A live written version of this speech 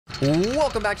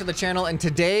Welcome back to the channel, and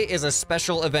today is a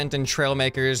special event in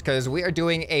Trailmakers because we are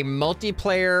doing a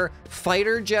multiplayer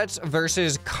fighter jets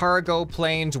versus cargo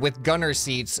planes with gunner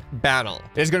seats battle.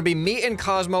 There's going to be me and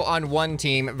Cosmo on one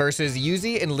team versus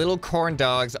Yuzi and Little Corn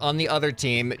Dogs on the other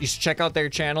team. You should check out their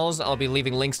channels. I'll be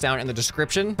leaving links down in the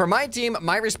description. For my team,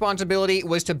 my responsibility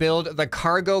was to build the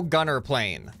cargo gunner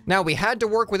plane. Now, we had to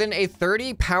work within a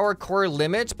 30 power core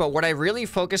limit, but what I really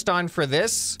focused on for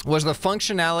this was the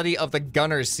functionality of the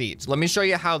gunner seat. Let me show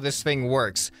you how this thing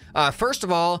works. First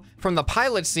of all, from the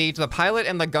pilot seat, the pilot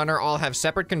and the gunner all have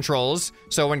separate controls.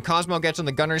 So when Cosmo gets in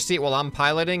the gunner seat while I'm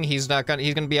piloting, he's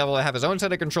gonna be able to have his own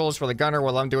set of controls for the gunner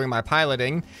while I'm doing my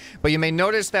piloting. But you may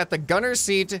notice that the gunner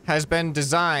seat has been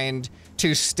designed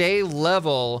to stay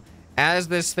level as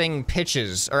this thing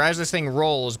pitches, or as this thing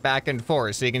rolls back and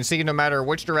forth. So you can see no matter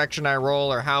which direction I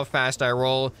roll or how fast I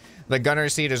roll, the gunner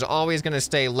seat is always going to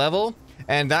stay level.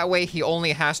 And that way he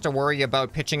only has to worry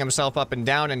about pitching himself up and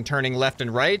down and turning left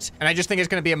and right. And I just think it's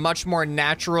going to be a much more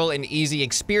natural and easy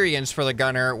experience for the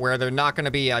gunner, where they're not going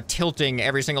to be tilting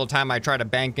every single time I try to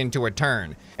bank into a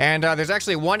turn. And there's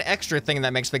actually one extra thing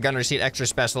that makes the gunner seat extra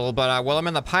special, but while I'm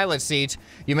in the pilot seat,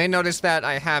 you may notice that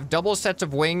I have double sets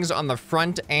of wings on the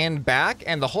front and back,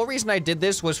 and the whole reason I did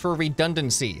this was for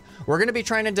redundancy. We're going to be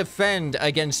trying to defend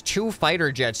against 2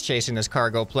 fighter jets chasing this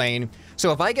cargo plane,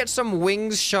 so if I get some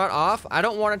wings shot off, I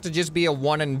don't want it to just be a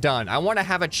one and done. I want to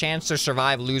have a chance to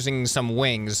survive losing some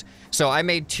wings. So I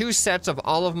made 2 sets of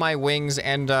all of my wings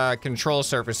and control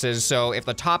surfaces, so if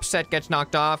the top set gets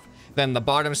knocked off, then the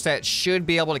bottom set should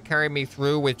be able to carry me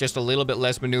through with just a little bit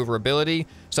less maneuverability.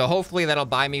 So hopefully that'll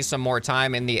buy me some more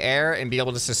time in the air and be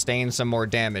able to sustain some more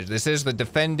damage. This is the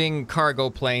defending cargo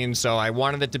plane, so I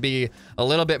wanted it to be a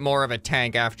little bit more of a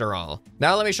tank after all.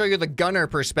 Now let me show you the gunner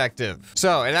perspective.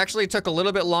 So it actually took a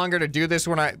little bit longer to do this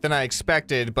than I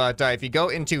expected, but if you go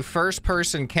into first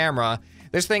person camera,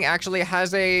 this thing actually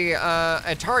has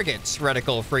a target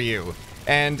reticle for you.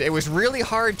 And it was really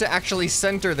hard to actually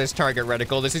center this target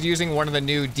reticle. This is using one of the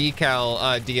new decal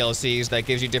DLCs that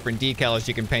gives you different decals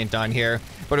you can paint on here.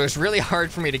 But it was really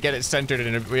hard for me to get it centered,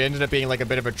 and it ended up being like a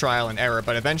bit of a trial and error.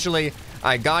 But eventually,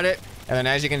 I got it. And then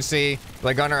as you can see,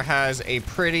 the gunner has a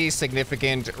pretty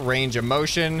significant range of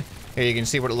motion. Here you can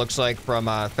see what it looks like from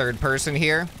third person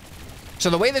here. So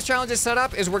the way this challenge is set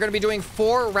up is we're going to be doing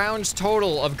 4 rounds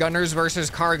total of gunners versus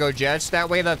cargo jets. That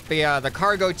way the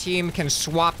cargo team can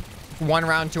swap one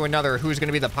round to another who's going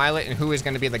to be the pilot and who is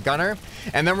going to be the gunner.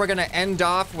 And then we're going to end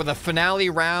off with a finale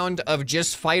round of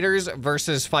just fighters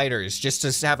versus fighters, just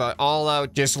to have an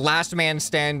all-out, just last man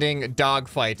standing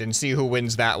dogfight and see who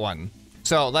wins that one.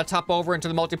 So let's hop over into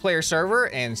the multiplayer server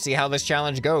and see how this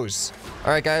challenge goes. All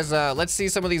right, guys, let's see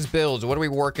some of these builds. What are we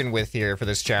working with here for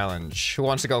this challenge? Who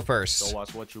wants to go first? Show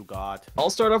us what you got. I'll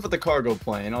start off with the cargo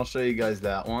plane. I'll show you guys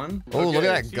that one. Oh, okay. Look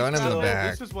at that gun in the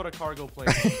back. This is what a cargo plane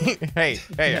is.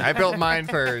 Hey, I built mine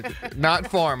for not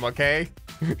form, okay?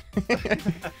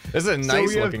 This is a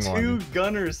nice looking one. So we have 2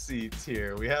 gunner seats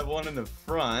here. We have one in the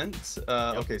front.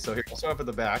 Okay, so here, I'll start off with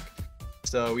the back.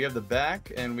 So we have the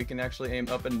back, and we can actually aim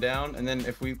up and down, and then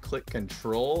if we click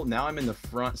control, now I'm in the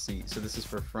front seat, so this is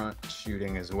for front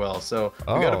shooting as well. So we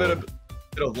got a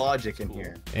bit of logic in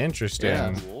here. Interesting.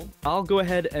 Yeah. I'll go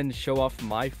ahead and show off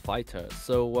my fighter.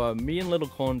 So me and Little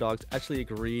Corn Dogs actually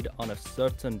agreed on a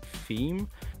certain theme.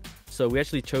 So we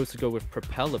actually chose to go with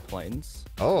propeller planes.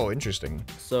 Oh, interesting.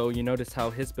 So you notice how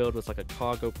his build was like a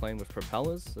cargo plane with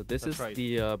propellers. So this is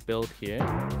the build here.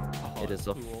 Oh, it is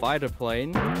a fighter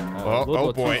plane.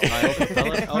 Oh boy.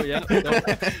 Oh yeah.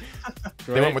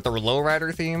 They went with the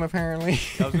lowrider theme, apparently.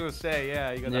 I was gonna say,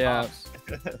 yeah, you got the hops.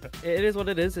 It is what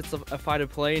it is. It's a fighter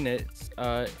plane. It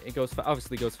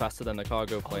obviously goes faster than the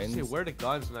cargo planes. Oh, where are the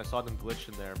guns? And I saw them glitch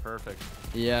in there. Perfect.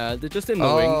 Yeah, they're just in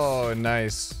the wings. Oh,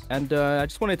 nice. And I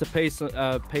just wanted to pay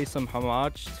some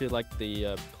homage to like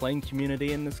the plane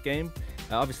community in this game.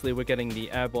 Obviously, we're getting the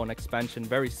Airborne Expansion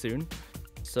very soon.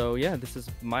 So yeah, this is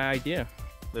my idea.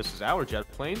 This is our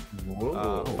jet plane.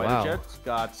 Whoa. Fighter jet's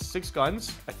got 6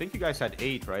 guns. I think you guys had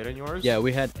 8, right, on yours? Yeah,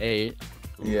 we had 8.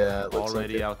 Yeah,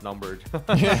 already outnumbered.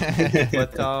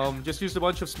 But just used a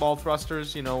bunch of small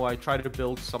thrusters. You know, I tried to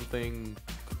build something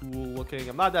cool looking.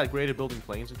 I'm not that great at building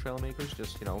planes in Trailmakers.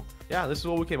 Just, you know, yeah, this is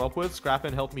what we came up with.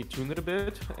 ScrapMan helped me tune it a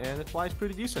bit, and it flies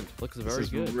pretty decent. Looks very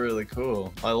good. Really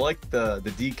cool. I like the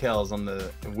decals on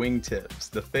the wingtips.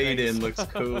 The fade in looks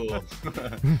cool.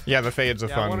 Yeah, the fade's a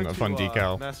fun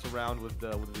decal. Mess around with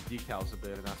the decals a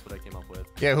bit, and that's what I came up with.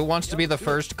 Yeah, who wants to be the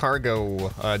first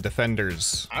cargo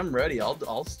defenders? I'm ready.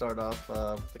 I'll start off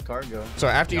with the cargo. So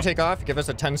after you take off, give us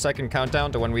a 10-second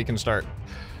countdown to when we can start.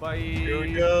 Bye. Here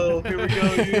we go. Here we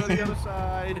go. You on the other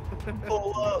side.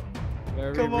 Pull up.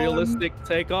 Very Come on. realistic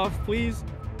takeoff, please.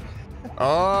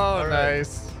 Oh, right.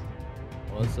 nice.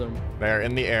 Awesome. They're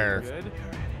in the air. Good.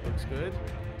 Looks good.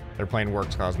 They're playing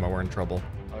works, Cosmo. We're in trouble.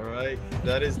 All right,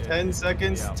 that is 10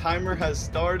 seconds. Yeah. Timer has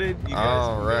started. You guys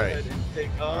All can right. go ahead and take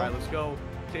All right, off. let's go.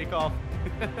 Take off.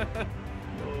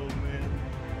 Oh man.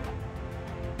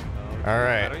 Okay. All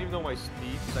right. I don't even know my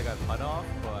speed because I got cut off,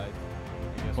 but.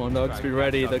 I guess Come on, we'll dogs, try be and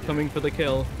ready. catch They're up coming for the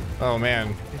kill. Oh,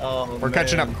 man. Oh, We're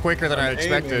catching up quicker than I I'm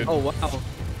expected. aiming. Oh, wow.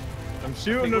 I'm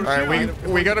shooting. All I'm All right,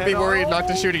 shooting. we gotta be worried not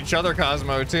to Oh. shoot each other,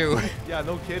 Cosmo, too. here. Yeah,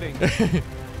 no kidding.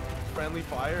 Friendly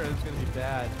fire, it's gonna be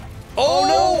bad. Oh,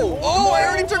 no! Oh, I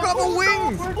already took off a We're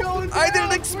wing! going I down.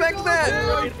 didn't expect We're that!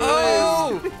 going down.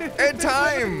 Oh! In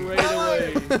time! Right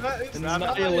away. That is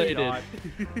Annihilated. not-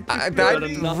 That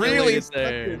Annihilated really...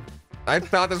 there. I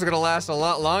thought this was gonna last a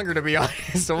lot longer, to be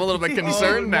honest. I'm a little bit Oh,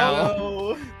 concerned now.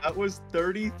 no. That was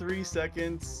 33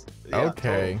 seconds. Yeah,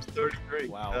 Okay. total was 33.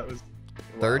 Wow. That was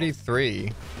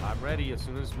 33. I'm ready. As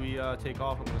soon as we take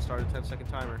off, I'm gonna start a 10-second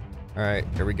timer. All right,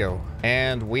 here we go.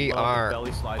 And we Love the are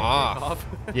belly sliding off. takeoff.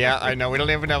 Yeah, I know. We don't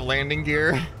even have landing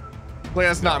gear. Well,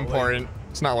 that's not No, wait. important.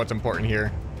 It's not what's important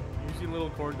here. Usually little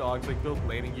corn dogs like build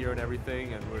landing gear and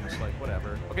everything, and we're just like,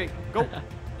 whatever. Okay, go.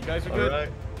 You guys are all good. right.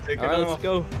 Take it All right, off. let's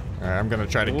go. All right, I'm gonna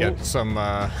try to get Ooh. some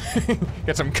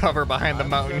get some cover behind the I'm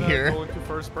mountain gonna here. Go into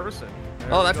first person.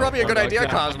 There Oh, we that's go. probably a good Oh, idea,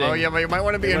 okay. Cosmo. Yeah, but you might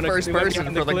want to be We in wanna- first we wanna get person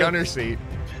on for the the cliff. gunner seat.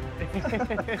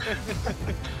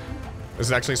 This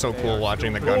is actually so cool are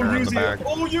watching the still gunner in the Yuzi. back.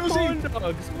 Oh, Yuzi. Corn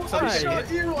dogs, I why?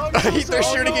 shot you. I'm so They're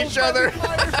sorry. shooting Oh, no, each other.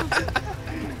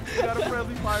 We got a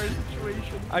friendly fire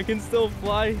situation. I can still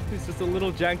fly. It's just a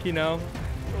little janky now.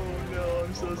 Oh no,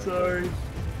 I'm so sorry.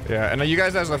 Yeah, and you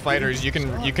guys as the fighters, you can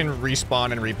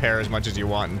respawn and repair as much as you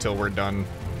want until we're done.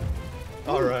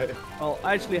 All right. Well,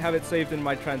 I actually have it saved in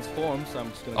my transform, so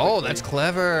I'm just gonna. Oh, quickly- that's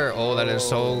clever. Oh, that is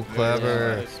so Yeah,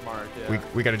 clever. that is smart. Yeah.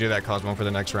 We got to do that, Cosmo, for the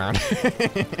next round.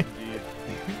 Indeed.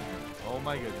 Oh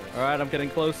my goodness. All right, I'm getting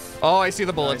close. Oh, I see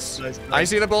the bullets. Nice, nice, I nice.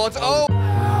 see the bullets. Oh!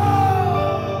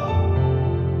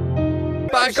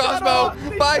 Bye,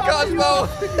 Cosmo! Bye, Cosmo!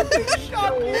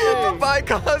 Bye,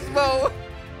 Cosmo!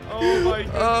 Oh my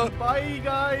goodness. Uh, Bye,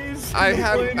 guys. I plane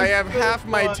is have still half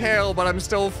my flying. tail, but I'm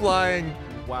still flying.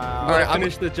 Wow. All right, I'm-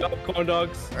 Finish the job, corn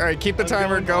dogs. All right, keep the I'm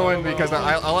timer going, going because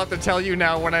I'll have to tell you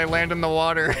now when I land in the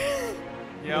water.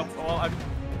 Yep. Well,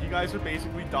 you guys are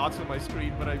basically dots on my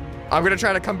screen, but I'm gonna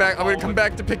try to come back. I'm gonna come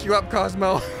back to pick you up,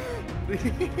 Cosmo.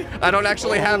 I don't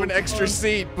actually have an extra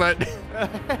seat, but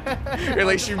at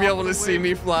least you'll be able to see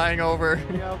me flying over.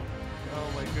 Yep.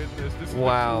 Oh my goodness. This is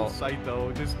Wow. a cool sight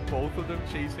though. Just both of them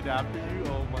chasing after you.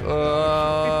 Oh my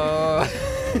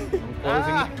I'm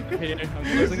closing the here. I'm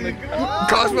closing the.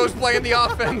 Cosmo's playing the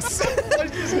offense. I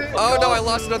just hit Oh no, I Cosmo.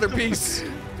 lost another piece.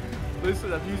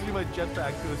 Listen, I'm using my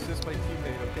jetpack to assist my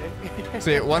teammate, okay?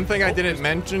 See, one thing I didn't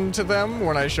mention to them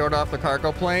when I showed off the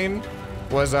cargo plane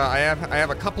was I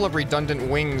have a couple of redundant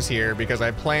wings here because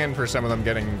I planned for some of them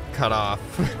getting cut off.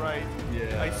 Right.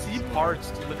 Yeah. I see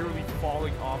parts literally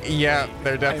falling off. the Yeah, plane.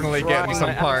 they're definitely I'm getting trying some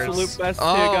my parts. Absolute best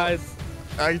Oh, here, guys.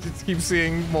 I just keep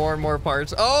seeing more and more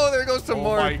parts. Oh, there goes some Oh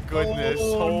more. my goodness.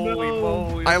 Oh, Holy no.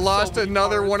 moly. I there's so lost many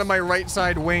another parts. one of my right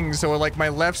side wings, so like my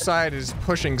left side is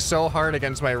pushing so hard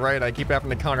against my right, I keep having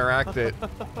to counteract it.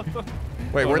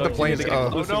 Wait, where'd the no, you planes need to get go? Oh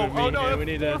closer no, with me oh no, here. We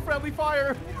need more to- friendly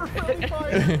fire. More friendly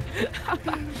fire.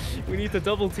 We need to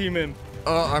double team him.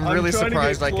 Oh, I'm I'm really trying to get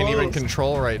surprised I can even close.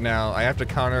 control right now. I have to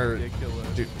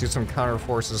Ridiculous. do some counter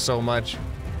forces so much.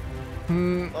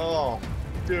 Oh,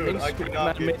 dude, I could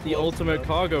not ScrapMan get made the close ultimate enough.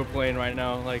 cargo plane right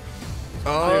now. Like,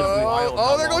 Seriously, wild Oh,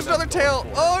 how there long goes another that's going tail.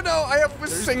 for. Oh no, I have a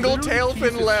There's single literally tail fin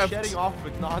pieces left. shedding off of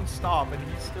it non-stop,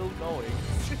 and he's still going.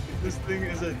 This thing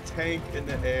is a tank in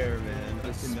the air, man. I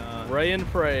cannot. spray and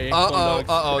pray.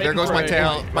 Uh-oh, there goes my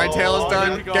tail. My tail is Oh, done.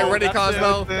 there we go. Get ready, That's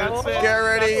Cosmo. it. That's it. Get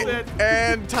ready. That's it.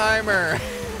 And timer.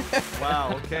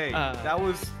 Wow. Okay. That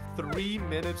was 3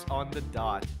 minutes on the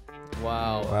dot.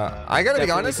 Wow. I gotta be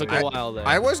Definitely honest, took a while there.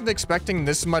 I wasn't expecting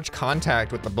this much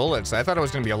contact with the bullets. I thought it was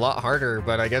gonna be a lot harder,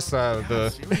 but I guess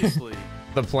Seriously.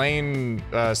 the plane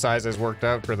sizes worked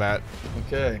out for that.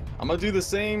 Okay, I'm gonna do the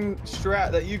same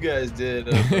strat that you guys did.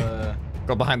 Of,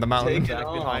 Go behind the mountain. Take it Back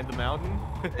off. behind the mountain.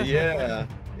 yeah,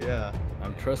 yeah.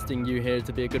 I'm trusting you here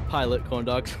to be a good pilot, corn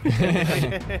dogs.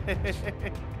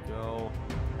 Go. All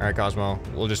right, Cosmo.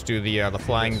 We'll just do the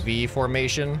flying V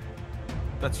formation.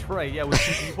 That's right. Yeah, with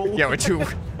two people. Yeah,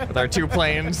 with our two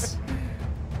planes.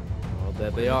 Well, there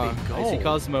they are. they I see go?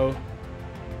 Cosmo.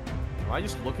 Am I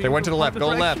just looking? They went to in the left. Go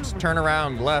direction? left. Turn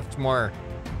around. Left more.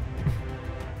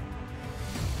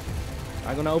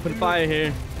 I'm gonna open fire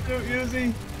here. Shoot,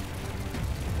 Yuzi.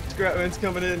 Scrapman's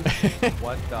coming in.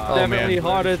 What the? Oh, Definitely man.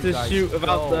 harder Where did you to guys shoot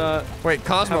without go? the. Wait,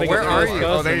 Cosmo, Having where a are first you?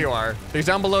 Oh, there person. you are. He's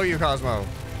down below you, Cosmo.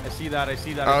 I see that. I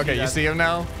see that. Oh, I okay, you that. see him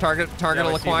now? Target Yeah, I see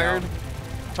him acquired? now.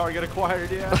 Target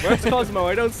acquired, yeah. Where's Cosmo?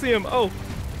 I don't see him. Oh.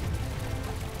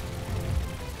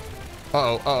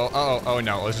 Oh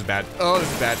no, this is bad. Oh,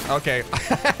 this is bad. Okay.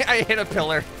 I hit a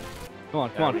pillar. Come on,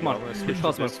 come on, come on. Get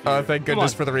Cosmo. Oh, thank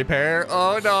goodness on. for the repair.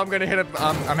 Oh no, I'm gonna hit a.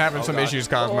 I'm having some God. issues,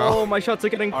 Cosmo. Oh, my shots are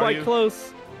getting Are quite you?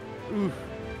 close. It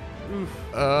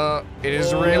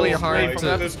is Oh, really my hard From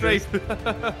that to straight.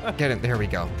 get it. There we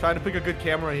go. Trying to pick a good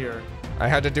camera here. I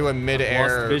had to do a Lost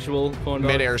mid-air visual.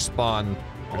 mid-air spawn,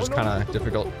 which is kind of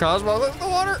difficult. Cosmo, look at the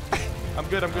water. I'm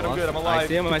good. I'm good. I'm good. I'm I alive.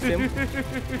 see him. I see him.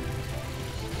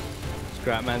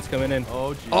 ScrapMan's coming in.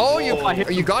 Oh, geez. Oh, Oh,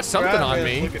 you got something on Scrapman's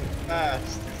me. looking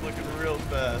fast. He's looking real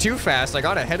fast. Too fast. I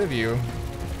got ahead of you.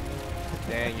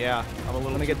 Dang, yeah. I'm a I'm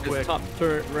little gonna too get quick. this top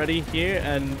turret ready here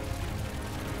and.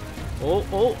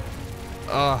 Oh.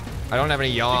 I don't have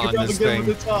any yaw You on can probably this get him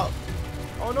thing. at the top.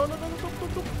 Oh, no, no, no, no, no, no,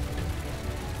 no.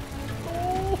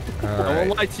 All I right.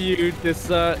 won't lie to you. This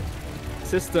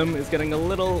system is getting a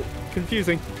little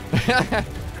confusing.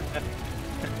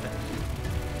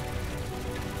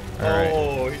 All right.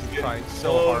 Oh, he's getting Trying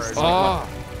so close. hard.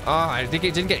 I think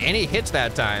it didn't get any hits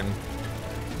that time.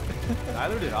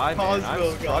 Neither did I, man. Cosmo I'm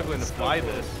got struggling to so fly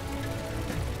close. this.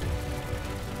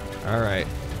 All right.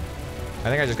 I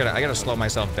think I gotta slow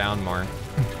myself down more.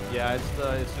 Yeah, it's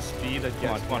the speed that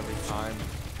gets me every time.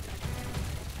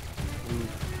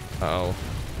 Uh-oh.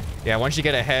 Yeah, once you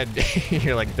get ahead,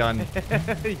 you're like done.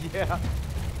 Yeah.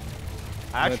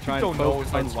 I I'm gonna actually try and don't know focus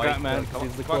if I on like ScrapMan that. because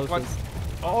he's the Come on, come on. closest.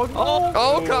 Oh, no.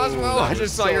 Oh, Cosmo! I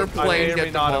just saw your I may plane or may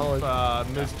get not demolished.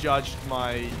 have misjudged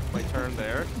my turn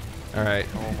there. All right.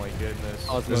 Oh my goodness.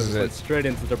 Cosmo This is just went it. straight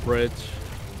into the bridge.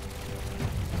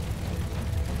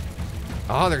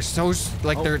 Oh, they're so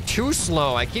they're too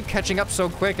slow. I keep catching up so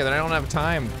quick, and then I don't have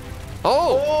time.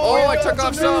 Oh, I took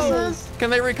off some. Can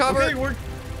they recover? Okay, we're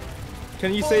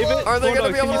Can you save it? Are they Hold gonna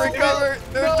on, be able can to you save recover?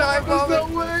 There's time there's no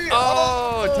bomb. way.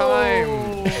 Oh,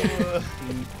 time.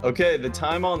 Okay, the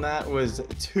time on that was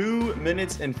 2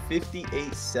 minutes and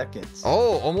 58 seconds.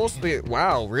 Oh, almost.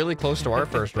 Wow, really close to our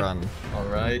first run. All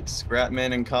right,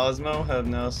 Scrapman and Cosmo have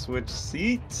now switched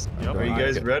seats. Yep. Are you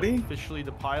guys ready? Officially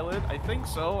the pilot? I think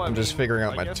so. I'm just figuring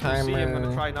out I my guess we'll see. I'm timer.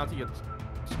 gonna try not to get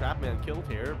ScrapMan killed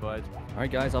here, but All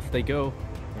right, guys, off they go.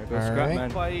 There goes All right.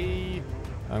 ScrapMan. bye.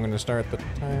 I'm gonna start the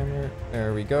timer.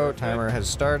 There we go. Timer has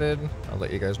started. I'll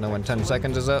let you guys know when 10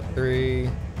 seconds is up. 3,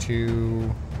 2,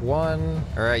 1.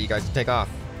 All right, you guys take off.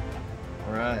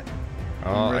 All right.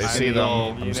 Oh, I see You them.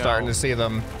 know, I'm starting to see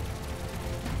them.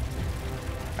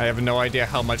 I have no idea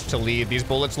how much to lead. These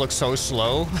bullets look so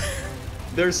slow.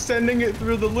 They're sending it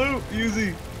through the loop,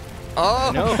 Yuzi.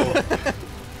 Oh! No.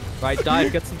 Right,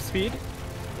 dive, get some speed.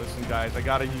 Listen, guys, I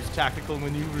gotta use tactical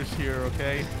maneuvers here,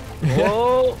 okay?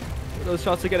 Whoa! Those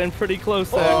shots are getting pretty close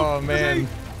there. Oh, man.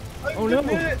 Oh, no.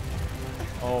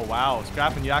 Oh wow,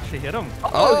 Scrappin', you actually hit him.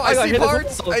 Oh, I got see hit as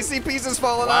parts. well. I see pieces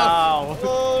falling off. Wow.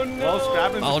 Oh no. Well,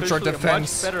 Scrappin's Ultra officially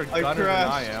defense. a much better I gunner than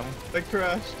I crashed. am. I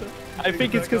crashed. I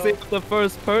think it's because they have the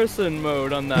first person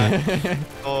mode on that.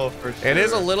 Oh, for sure. It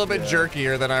is a little bit Yeah.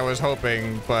 jerkier than I was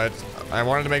hoping, but I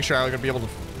wanted to make sure I was gonna be able to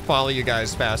follow you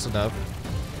guys fast enough.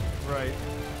 Right.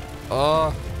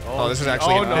 Oh, this is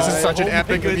actually no. this is such an Oh my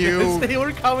epic of goodness, you. They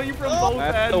were coming from both I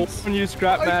have to ends. warn you,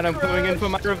 ScrapMan, I'm coming in for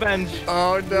my revenge.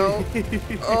 Oh no.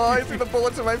 Oh, I see the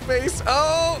bullets in my face.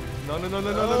 Oh! No, no, no,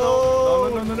 no, no, no, Oh,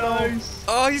 no, no, no, no, no. nice.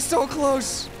 Oh, he's so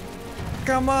close.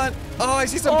 Come on. Oh, I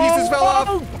see some pieces fell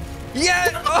off.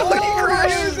 Yeah! Oh, he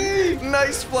crashed!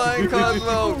 Nice flying,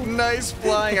 Cosmo. Nice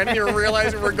flying. I didn't even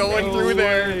realize we were going No through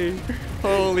there. way.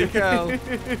 Holy cow.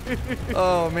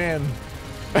 Oh, man.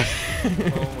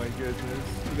 Oh my goodness.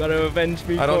 You gotta avenge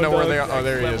me. I don't know where they Corndog. are. Oh,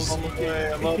 there he is. I'm on my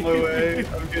way. I'm on my way.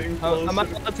 I'm getting closer. Am I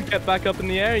allowed to get back up in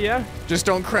the air? Yeah? Just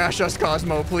don't crash us,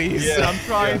 Cosmo, please. Yeah. I'm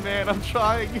trying, man. I'm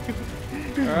trying.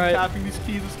 Alright. Tapping these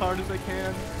keys as hard as I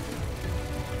can.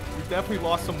 We've definitely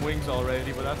lost some wings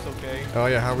already, but that's okay. Oh,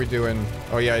 yeah, how we doing?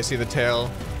 Oh, yeah, I see the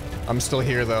tail. I'm still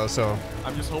here, though, so...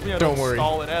 I'm just hoping I Don't don't worry.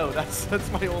 stall it out.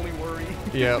 That's my only worry.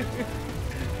 Yep.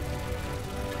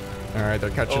 All right, they're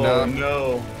catching Oh up.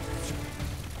 no.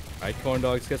 Alright,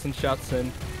 Corndogs, get some shots in.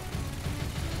 I'm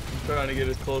trying to get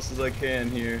as close as I can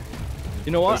here.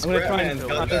 You know what? The I'm gonna try and.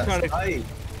 Scrapman's got I'm just that trying to. sight.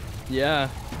 Yeah.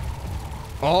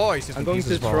 Oh, I see some I'm going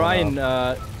pieces to falling try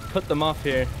off. and cut them off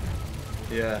here.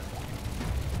 Yeah.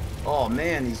 Oh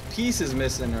man, these pieces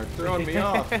missing are throwing me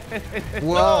off.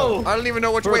 Whoa! No! I don't even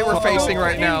know which way we're facing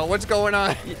right now. What's going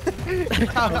on?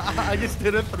 I just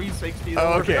did a 360.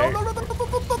 Oh, okay. No, no, no, no, no,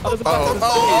 no, no,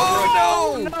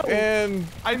 Oh, no! And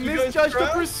I misjudged the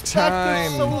perspective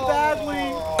Time. so badly.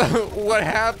 what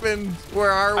happened?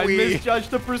 Where are I we?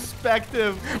 misjudged the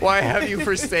perspective. Why have you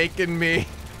forsaken me?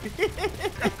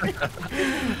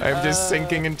 I'm just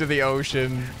sinking into the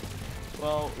ocean.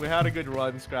 Well, we had a good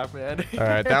run, ScrapMan. All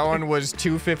right, that one was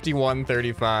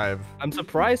 251.35. I'm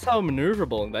surprised how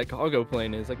maneuverable that cargo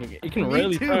plane is. Like, it can Me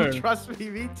really too, turn. trust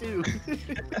me too.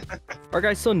 Alright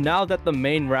guys, so now that the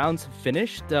main rounds have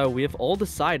finished, we have all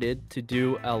decided to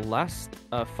do a last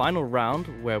final round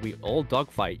where we all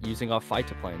dogfight using our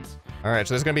fighter planes. All right,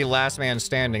 so this is gonna be last man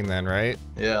standing then, right?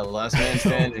 Yeah, last man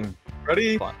standing.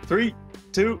 Ready? 3,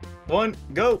 2, 1,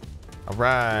 go. All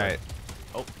right.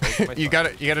 Oh, You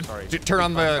gotta Sorry. turn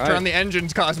on the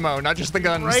engines, Cosmo, not just the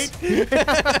guns. Right?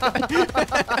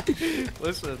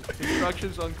 Listen,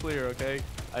 instructions unclear, okay?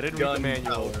 I didn't read the Gun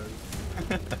manual.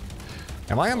 power.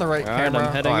 Am I on the right All right, I'm camera?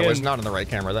 heading I was in. not on the right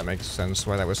camera. That makes sense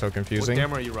why that was so What confusing.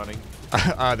 camera are you running?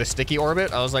 The sticky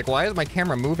orbit. I was like, why is my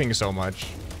camera moving so much?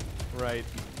 Right.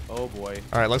 Oh boy.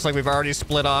 All right, looks like we've already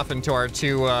split off into our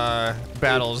two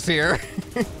battles here.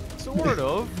 Sort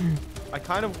of. I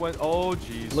kind of went. Oh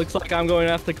jeez. Looks like I'm going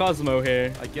after Cosmo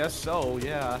here. I guess so.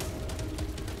 Yeah.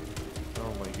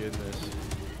 Oh my goodness.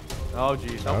 Oh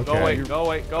jeez. Oh, Okay. Go away. Go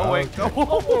away. Go away. Okay. Go.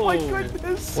 Oh my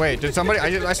goodness. Wait, did somebody?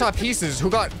 I saw pieces. Who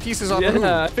got pieces off of who?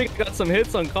 Yeah, I think I got some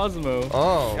hits on Cosmo.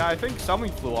 Oh. Yeah, I think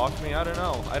something flew off me. I don't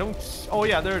know. I don't. Oh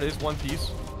yeah, there it is. One piece.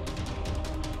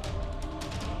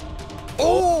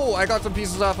 Oh, I got some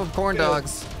pieces off of corn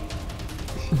dogs.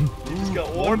 He's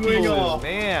got one wing off.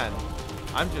 Man,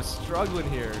 I'm just struggling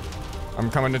here. I'm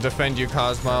coming to defend you,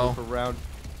 Cosmo. Loop around.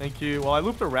 Thank you. Well, I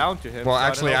looped around to him. Well, so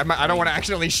actually, I don't want to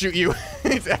accidentally shoot you.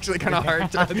 It's actually kind of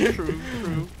hard to. True.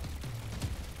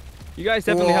 You guys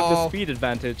definitely have the Whoa. speed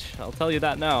advantage. I'll tell you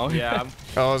that now. Yeah.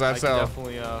 Oh, is I that can so?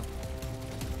 definitely out.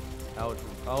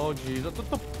 Oh jeez. What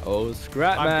the? Oh,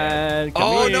 ScrapMan, come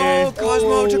Oh here. no,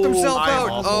 Cosmo took himself I'm out.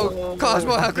 awful. Oh,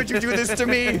 Cosmo, how could you do this to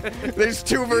me? There's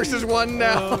 2 versus 1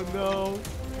 now. Oh no.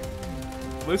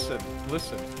 Listen.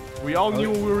 We all knew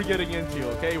what we were getting into,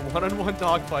 okay? One-on-one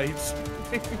dogfights.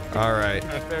 All right,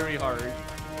 Very hard.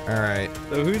 all right.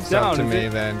 So who's It's up down? to Is me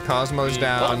it- then. Cosmo's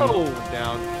down. Whoa!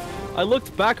 Down. I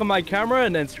looked back on my camera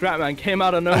and then ScrapMan came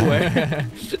out of nowhere.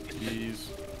 Jeez.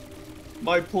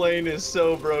 My plane is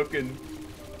so broken.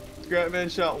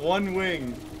 ScrapMan shot one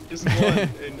wing, just one,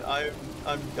 and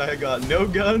I got no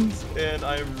guns, and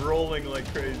I'm rolling like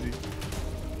crazy.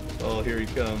 Oh, here he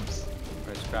comes.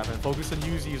 Alright, ScrapMan. Focus on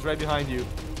Yuzi. He's right behind you.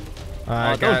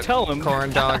 I don't got tell him.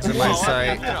 corn dogs in my Well,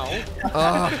 sight. you know.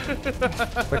 Oh,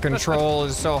 the control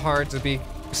is so hard to be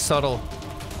subtle.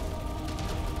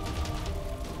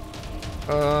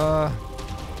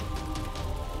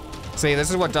 See,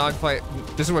 this is what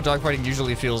dogfighting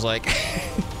usually feels like.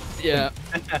 yeah.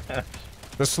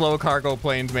 The slow cargo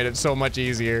planes made it so much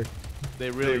easier. They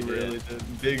They really really did.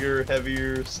 did. Bigger,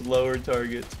 heavier, slower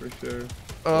targets for sure.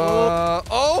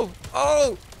 Oh!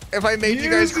 If I made you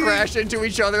guys Yuzi! crash into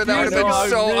each other, that I would have know, I been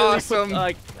so really awesome.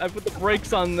 Like, I put the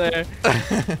brakes on there.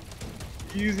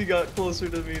 Yuzi got closer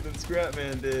to me than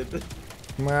ScrapMan did.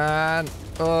 Man,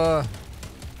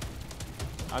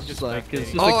 I'm just Like, like,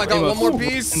 it's just Oh, a I got game one of more swoop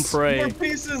piece. and pray.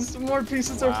 More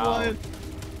pieces are Wow. flying.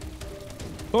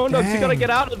 Oh no, you Dang. gotta get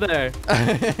out of there.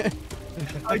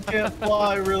 I can't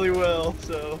fly really well,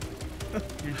 so.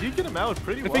 you did get him out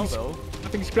pretty I well, think though. I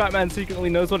think ScrapMan secretly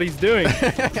knows what he's doing.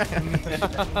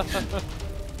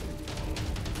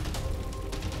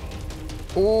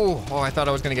 oh, I thought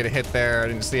I was gonna get a hit there. I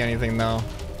didn't see anything though.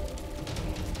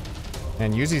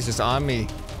 And Yuzi's just on me.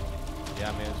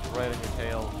 Yeah, man, it's right on your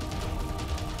tail.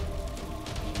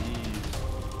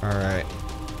 Jeez. All right,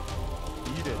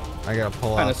 Eat it. I gotta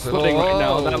pull Kind off. of sweating right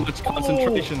now. Oh. That much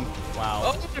concentration. Wow.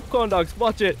 Oh, corn dogs,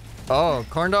 watch it. Oh,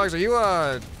 corn dogs, are you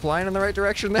flying in the right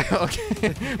direction there? Okay.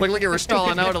 Looked like you were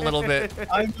stalling out a little bit.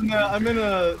 I'm in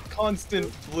a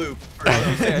constant loop. For some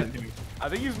reason. I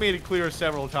think he's made it clear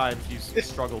several times he's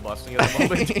struggle busting at the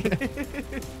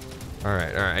moment. All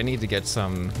right. I need to get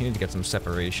some.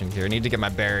 Separation here. I need to get my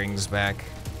bearings back.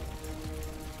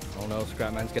 Oh no,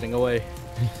 ScrapMan's getting away.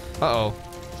 Uh-oh.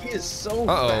 He is so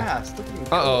Uh-oh. fast. Look at him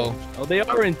go. Uh-oh. Oh, they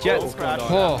are in jets. crap. corn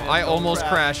dogs. Oh, man, I don't almost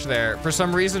crash. crashed there. For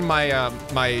some reason,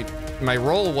 my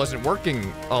roll wasn't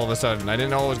working all of a sudden. I didn't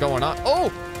know what was going on.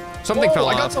 Oh, something Whoa, fell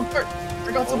I got off. some part.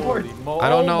 I got some part. I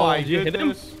don't know. Oh my Did you hit him?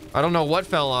 goodness. I don't know what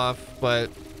fell off,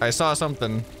 but I saw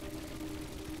something.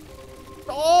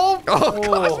 Oh! Oh,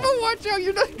 Cosmo, watch out!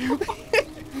 You're not.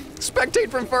 Spectate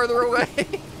from farther away.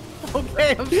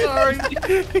 Okay, I'm sorry.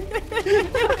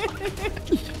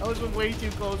 I was way too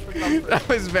close for comfort. That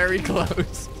was very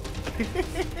close.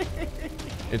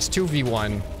 It's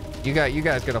 2v1. You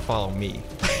guys gotta follow me.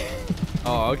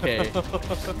 Oh, okay.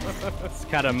 It's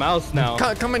cat and mouse now.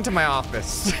 Come into my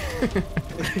office.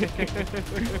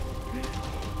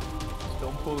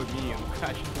 Don't pull at me and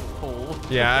crash into a hole.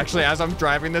 Yeah, actually, as I'm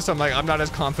driving this, I'm like, I'm not as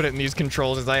confident in these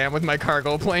controls as I am with my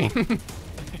cargo plane.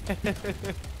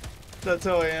 That's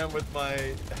how I am with my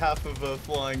half of a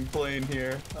flying plane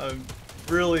here. I'm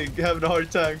really having a hard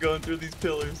time going through these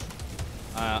pillars.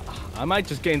 I might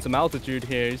just gain some altitude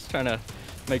here. He's trying to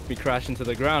make me crash into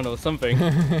the ground or something.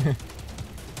 I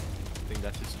think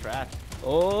that's his strat.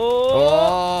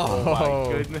 Oh! Oh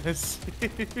my goodness.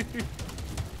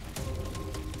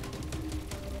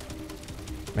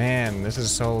 Man, this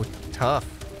is so tough.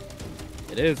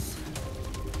 It is.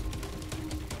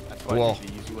 That's why Whoa. I take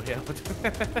the easy way out.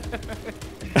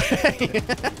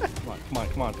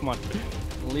 Come on.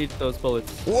 Lead those bullets.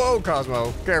 Whoa,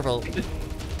 Cosmo, careful.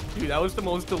 Dude, that was the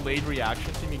most delayed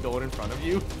reaction to me going in front of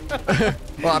you.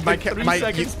 Well, my 3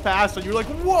 seconds passed and you're like,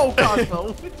 whoa,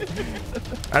 Cosmo.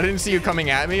 I didn't see you coming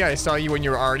at me. I saw you when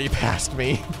you were already past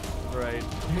me. Right.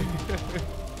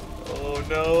 Oh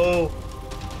no!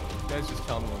 You guys just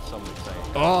tell me when someone's saying.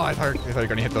 Oh, I thought you were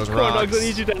gonna hit those Corn dogs, I rocks.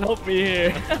 need you to help me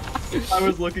here. If I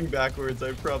was looking backwards,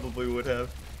 I probably would have.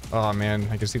 Oh man,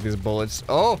 I can see these bullets.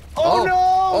 Oh! Oh, no!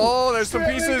 Oh, there's some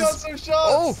Scrapman pieces. got some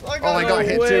shots. I got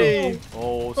hit too.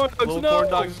 Oh, Corn dogs, little no. corn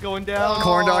dogs is going down.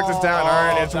 Corn dogs is down. All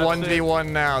right, it's that's 1v1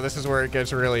 now. This is where it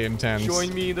gets really intense.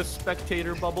 Join me in the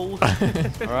spectator bubble.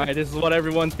 Alright, this is what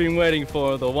everyone's been waiting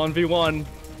for, the 1v1.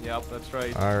 Yep, that's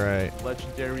right. All right.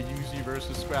 Legendary Uzi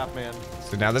versus ScrapMan.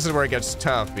 So now this is where it gets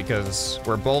tough because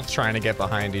we're both trying to get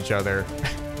behind each other.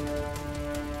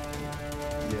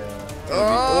 Yeah.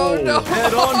 Oh, no!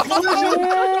 Head-on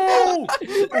collision!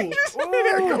 We just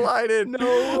collided. No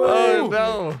Oh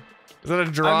no! Is that a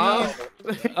draw?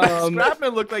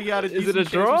 ScrapMan looked like he had a is it decent a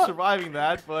chance draw? of surviving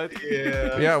that, but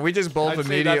Yeah. Yeah, we just both I'd say that's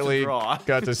a immediately draw.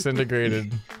 got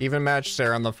disintegrated. Even match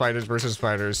there on the fighters versus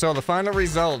fighters. So the final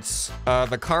results,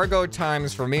 the cargo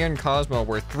times for me and Cosmo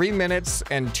were 3 minutes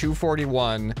and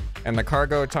 2:41, and the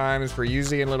cargo times for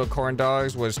Yuzi and Little Corn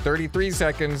Dogs was 33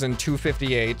 seconds and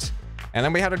 2:58. And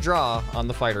then we had a draw on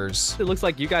the fighters. It looks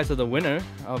like you guys are the winner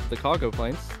of the cargo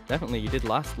planes. Definitely, you did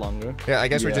last longer. Yeah, I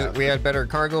guess Yeah. we had better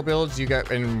cargo builds. You got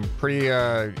and pretty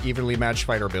evenly matched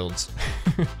fighter builds.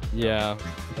 Yeah,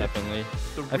 definitely.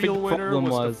 the I think real the winner problem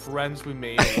was was- the friends we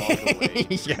made along the way.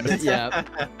 Yes. Yeah.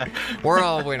 We're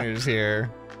all winners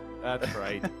here. That's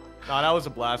right. No, that was a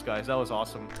blast, guys. That was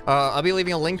awesome. I'll be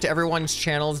leaving a link to everyone's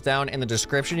channels down in the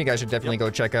description. You guys should definitely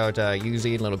go check out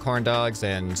Yuzi and Little Corn Dogs,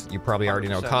 and you probably already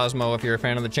know 100%. Cosmo if you're a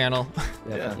fan of the channel.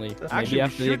 Definitely. Actually, Maybe we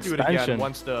after the should do it again expansion.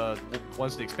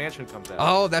 once the expansion comes out.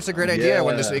 Oh, that's a great idea.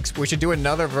 When Yeah. we should do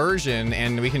another version,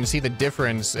 and we can see the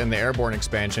difference in the Airborne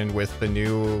expansion with the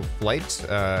new flight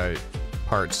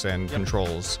parts and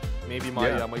controls. Maybe my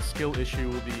Yeah. my skill issue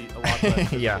will be a lot less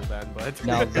visible Yeah. then, but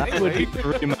Now that would be the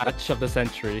rematch of the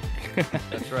century.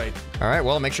 that's right. All right,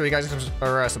 well, make sure you guys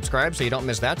are subscribed so you don't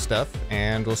miss that stuff,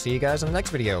 and we'll see you guys in the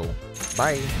next video.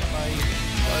 Bye. Bye.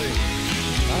 Bye.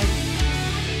 Bye.